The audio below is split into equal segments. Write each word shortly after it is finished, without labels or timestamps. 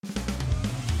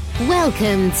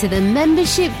Welcome to the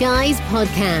Membership Guys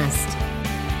podcast.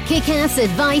 Kick-ass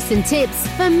advice and tips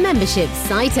for membership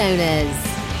site owners.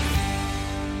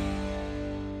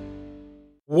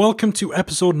 Welcome to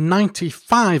episode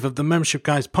 95 of the Membership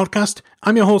Guys podcast.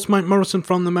 I'm your host, Mike Morrison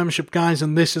from the Membership Guys,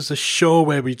 and this is a show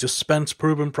where we dispense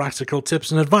proven practical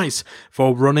tips and advice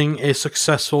for running a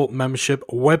successful membership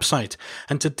website.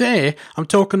 And today, I'm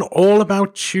talking all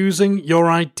about choosing your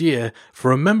idea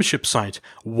for a membership site.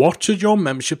 What should your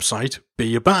membership site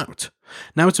be about?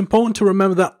 Now, it's important to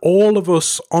remember that all of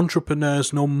us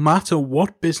entrepreneurs, no matter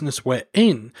what business we're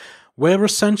in, we're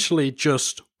essentially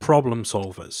just problem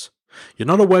solvers. You're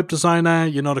not a web designer,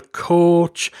 you're not a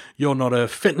coach, you're not a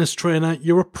fitness trainer,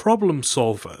 you're a problem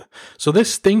solver. So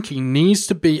this thinking needs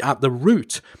to be at the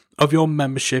root of your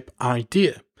membership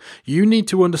idea. You need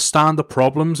to understand the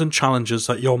problems and challenges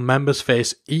that your members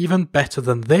face even better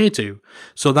than they do,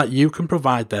 so that you can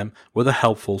provide them with a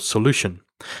helpful solution.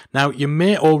 Now, you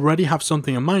may already have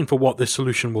something in mind for what this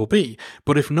solution will be,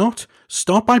 but if not,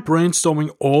 start by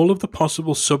brainstorming all of the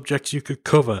possible subjects you could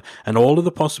cover and all of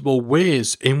the possible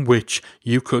ways in which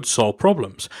you could solve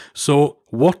problems. So,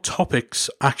 what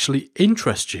topics actually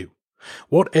interest you?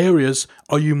 What areas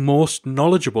are you most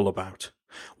knowledgeable about?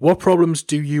 What problems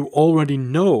do you already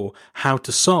know how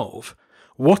to solve?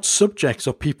 What subjects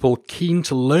are people keen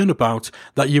to learn about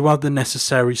that you have the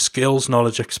necessary skills,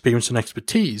 knowledge, experience, and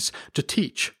expertise to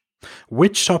teach?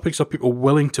 Which topics are people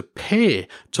willing to pay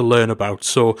to learn about?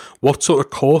 So what sort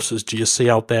of courses do you see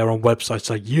out there on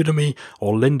websites like Udemy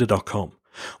or lynda.com?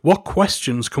 What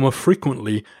questions come up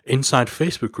frequently inside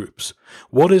Facebook groups?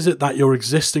 What is it that your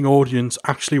existing audience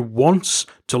actually wants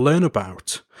to learn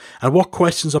about? And what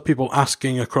questions are people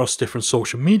asking across different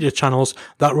social media channels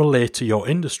that relate to your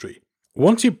industry?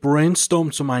 Once you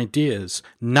brainstorm some ideas,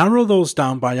 narrow those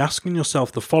down by asking yourself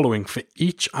the following for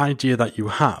each idea that you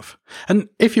have. And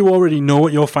if you already know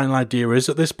what your final idea is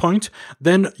at this point,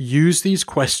 then use these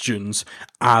questions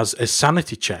as a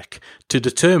sanity check to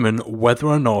determine whether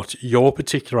or not your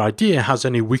particular idea has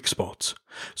any weak spots.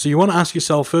 So you want to ask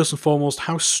yourself first and foremost,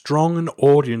 how strong an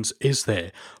audience is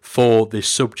there for this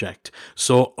subject?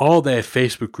 So are there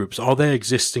Facebook groups? Are there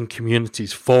existing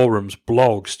communities, forums,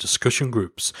 blogs, discussion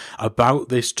groups about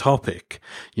this topic?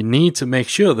 You need to make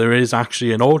sure there is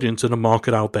actually an audience and a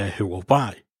market out there who will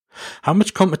buy. How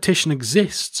much competition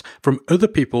exists from other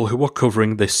people who are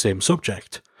covering this same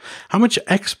subject? How much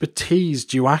expertise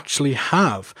do you actually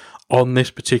have on this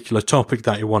particular topic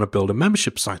that you want to build a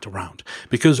membership site around?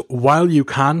 Because while you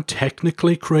can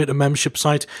technically create a membership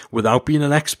site without being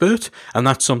an expert, and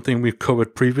that's something we've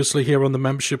covered previously here on the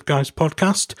Membership Guys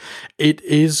podcast, it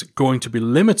is going to be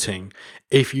limiting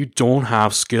if you don't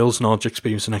have skills, knowledge,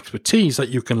 experience, and expertise that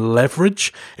you can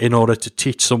leverage in order to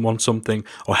teach someone something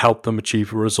or help them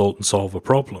achieve a result and solve a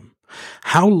problem.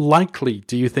 How likely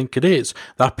do you think it is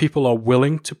that people are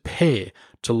willing to pay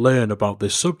to learn about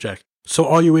this subject? So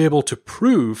are you able to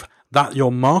prove that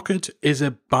your market is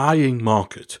a buying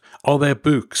market? Are there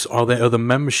books? Are there other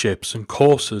memberships and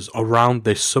courses around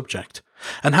this subject?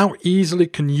 And how easily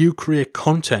can you create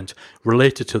content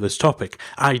related to this topic?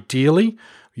 Ideally,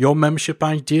 your membership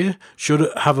idea should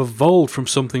have evolved from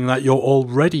something that you're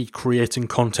already creating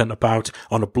content about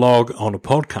on a blog, on a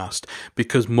podcast,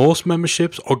 because most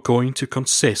memberships are going to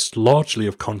consist largely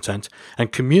of content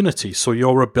and community. So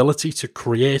your ability to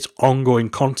create ongoing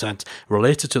content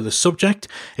related to the subject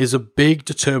is a big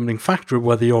determining factor of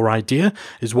whether your idea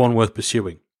is one worth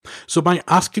pursuing. So by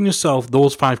asking yourself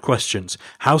those 5 questions,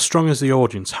 how strong is the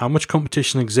audience? How much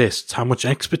competition exists? How much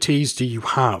expertise do you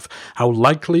have? How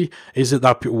likely is it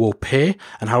that people will pay?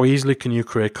 And how easily can you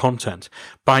create content?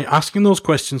 By asking those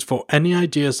questions for any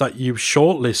ideas that you've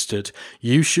shortlisted,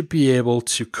 you should be able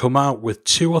to come out with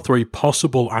 2 or 3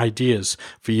 possible ideas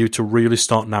for you to really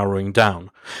start narrowing down.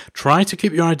 Try to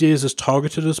keep your ideas as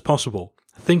targeted as possible.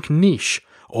 Think niche,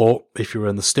 or if you're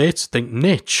in the States, think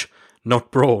niche,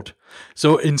 not broad.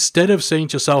 So instead of saying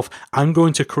to yourself, I'm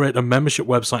going to create a membership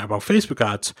website about Facebook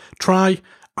ads, try,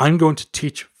 I'm going to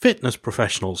teach fitness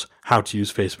professionals how to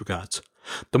use Facebook ads.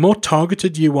 The more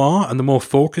targeted you are and the more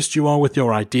focused you are with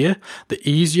your idea, the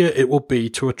easier it will be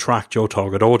to attract your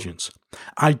target audience.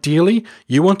 Ideally,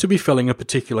 you want to be filling a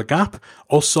particular gap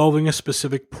or solving a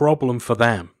specific problem for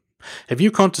them. If you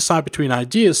can't decide between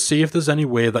ideas, see if there's any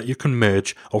way that you can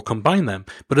merge or combine them.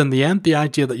 But in the end, the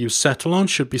idea that you settle on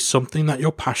should be something that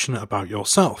you're passionate about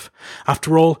yourself.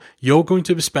 After all, you're going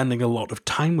to be spending a lot of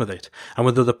time with it and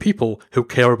with other people who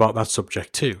care about that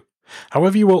subject too.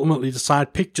 However you ultimately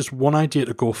decide, pick just one idea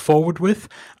to go forward with,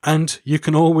 and you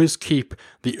can always keep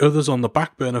the others on the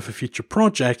back burner for future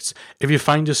projects if you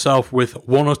find yourself with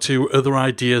 1 or 2 other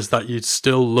ideas that you'd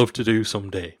still love to do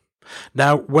someday.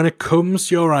 Now, when it comes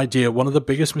to your idea, one of the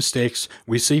biggest mistakes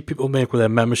we see people make with their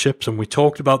memberships, and we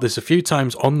talked about this a few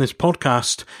times on this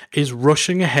podcast, is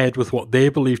rushing ahead with what they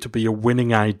believe to be a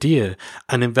winning idea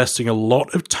and investing a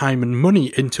lot of time and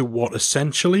money into what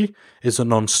essentially is a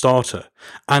non-starter.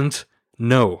 And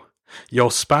no,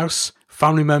 your spouse,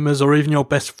 family members, or even your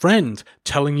best friend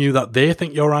telling you that they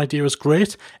think your idea is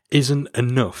great isn't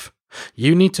enough.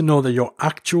 You need to know that your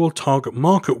actual target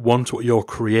market wants what you're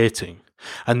creating.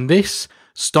 And this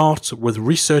starts with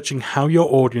researching how your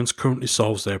audience currently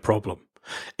solves their problem.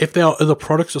 If there are other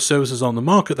products or services on the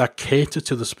market that cater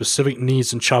to the specific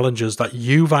needs and challenges that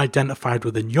you've identified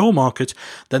within your market,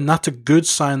 then that's a good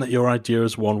sign that your idea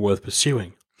is one worth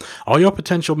pursuing. Are your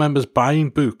potential members buying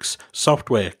books,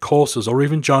 software, courses, or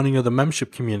even joining other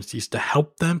membership communities to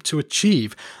help them to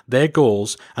achieve their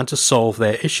goals and to solve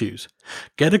their issues?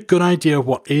 Get a good idea of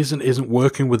what is and isn't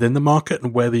working within the market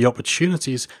and where the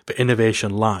opportunities for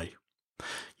innovation lie.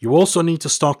 You also need to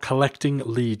start collecting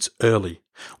leads early.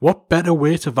 What better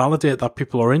way to validate that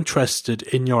people are interested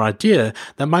in your idea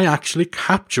than by actually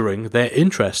capturing their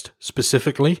interest,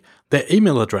 specifically their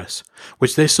email address,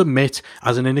 which they submit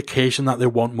as an indication that they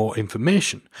want more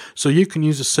information. So you can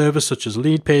use a service such as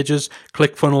Leadpages,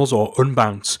 ClickFunnels, or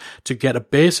Unbounce to get a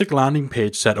basic landing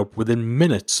page set up within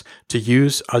minutes to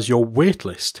use as your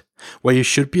waitlist, where you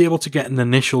should be able to get an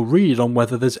initial read on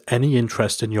whether there's any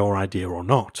interest in your idea or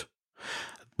not.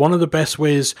 One of the best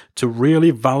ways to really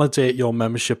validate your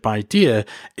membership idea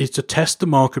is to test the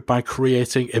market by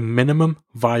creating a minimum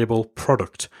viable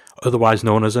product, otherwise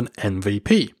known as an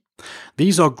MVP.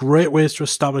 These are great ways to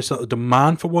establish that the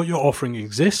demand for what you're offering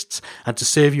exists and to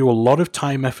save you a lot of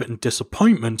time, effort, and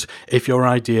disappointment if your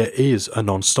idea is a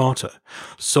non-starter.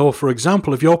 So, for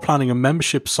example, if you're planning a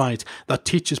membership site that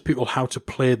teaches people how to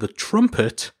play the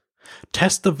trumpet,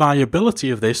 test the viability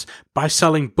of this by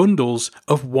selling bundles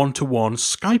of one-to-one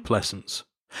Skype lessons.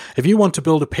 If you want to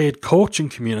build a paid coaching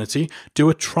community, do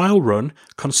a trial run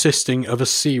consisting of a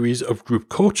series of group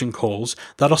coaching calls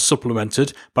that are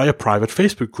supplemented by a private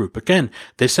Facebook group. Again,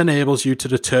 this enables you to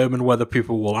determine whether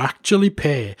people will actually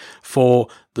pay for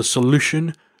the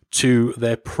solution to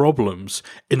their problems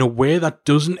in a way that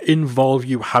doesn't involve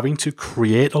you having to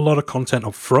create a lot of content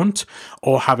up front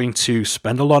or having to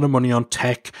spend a lot of money on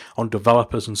tech, on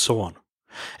developers, and so on.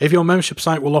 If your membership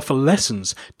site will offer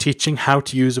lessons teaching how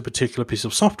to use a particular piece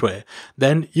of software,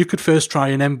 then you could first try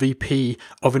an MVP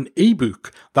of an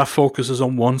ebook that focuses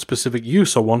on one specific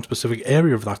use or one specific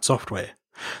area of that software.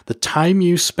 The time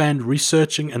you spend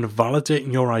researching and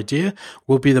validating your idea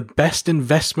will be the best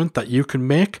investment that you can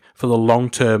make for the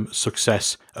long-term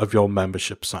success of your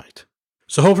membership site.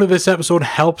 So hopefully this episode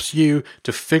helps you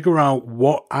to figure out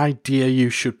what idea you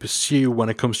should pursue when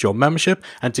it comes to your membership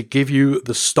and to give you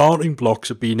the starting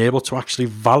blocks of being able to actually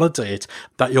validate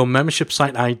that your membership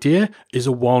site idea is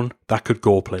a one that could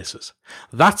go places.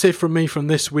 That's it from me from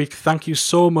this week. Thank you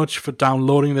so much for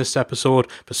downloading this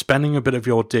episode, for spending a bit of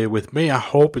your day with me. I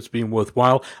hope it's been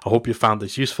worthwhile. I hope you found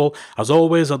this useful. As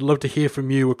always, I'd love to hear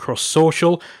from you across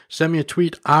social. Send me a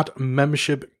tweet at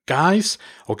membershipguys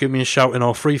or give me a shout in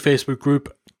our free Facebook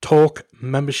group,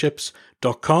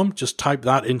 talkmemberships.com. Just type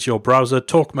that into your browser,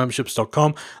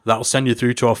 talkmemberships.com. That'll send you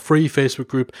through to our free Facebook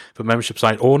group for membership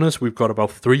site owners. We've got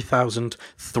about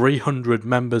 3,300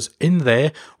 members in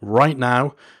there right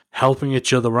now, helping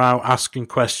each other out, asking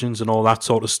questions and all that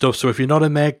sort of stuff. So if you're not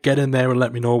in there, get in there and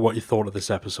let me know what you thought of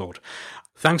this episode.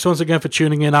 Thanks once again for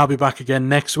tuning in. I'll be back again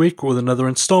next week with another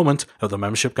installment of the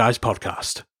Membership Guys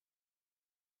podcast.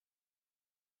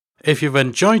 If you've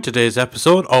enjoyed today's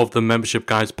episode of the Membership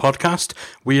Guys podcast,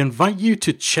 we invite you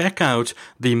to check out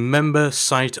the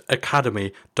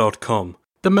membersiteacademy.com.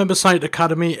 The Member Site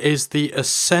Academy is the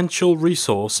essential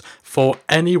resource for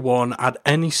anyone at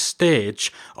any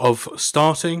stage of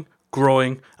starting,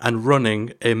 growing, and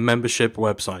running a membership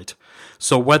website.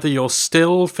 So whether you're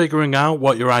still figuring out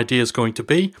what your idea is going to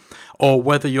be, or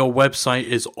whether your website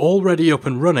is already up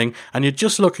and running and you're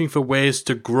just looking for ways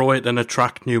to grow it and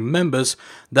attract new members,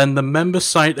 then the Member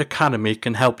Site Academy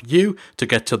can help you to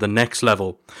get to the next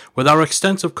level. With our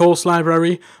extensive course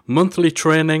library, monthly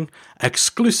training,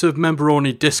 exclusive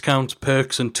member-only discounts,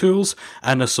 perks and tools,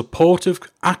 and a supportive,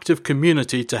 active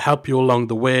community to help you along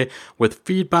the way with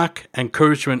feedback,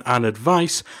 encouragement and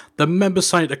advice, the Member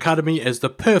Site Academy is the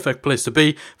perfect place to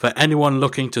be for anyone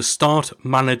looking to start,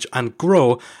 manage and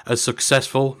grow a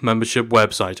successful membership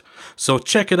website. So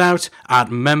check it out at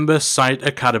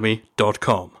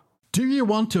membersiteacademy.com. Do you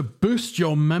want to boost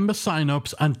your member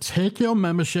signups and take your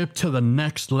membership to the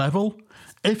next level?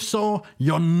 If so,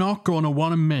 you're not going to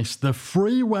want to miss the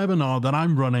free webinar that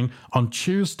I'm running on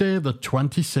Tuesday, the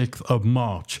 26th of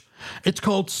March. It's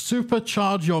called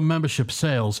Supercharge Your Membership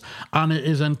Sales, and it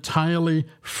is entirely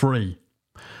free.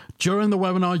 During the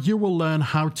webinar, you will learn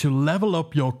how to level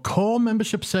up your core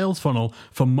membership sales funnel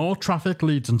for more traffic,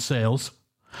 leads, and sales.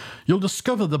 You'll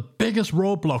discover the biggest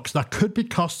roadblocks that could be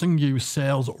costing you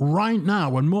sales right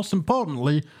now, and most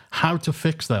importantly, how to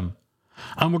fix them.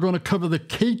 And we're going to cover the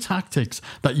key tactics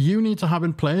that you need to have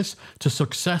in place to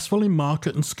successfully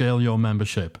market and scale your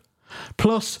membership.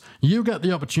 Plus, you get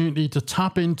the opportunity to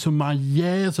tap into my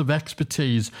years of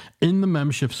expertise in the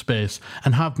membership space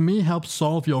and have me help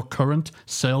solve your current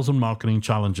sales and marketing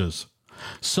challenges.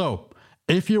 So,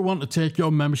 if you want to take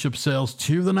your membership sales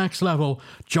to the next level,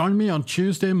 join me on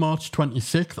Tuesday, March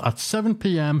 26th at 7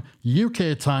 p.m.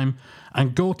 UK time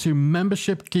and go to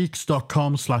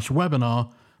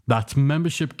membershipgeeks.com/webinar. That's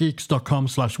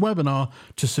membershipgeeks.com/webinar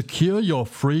to secure your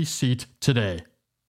free seat today.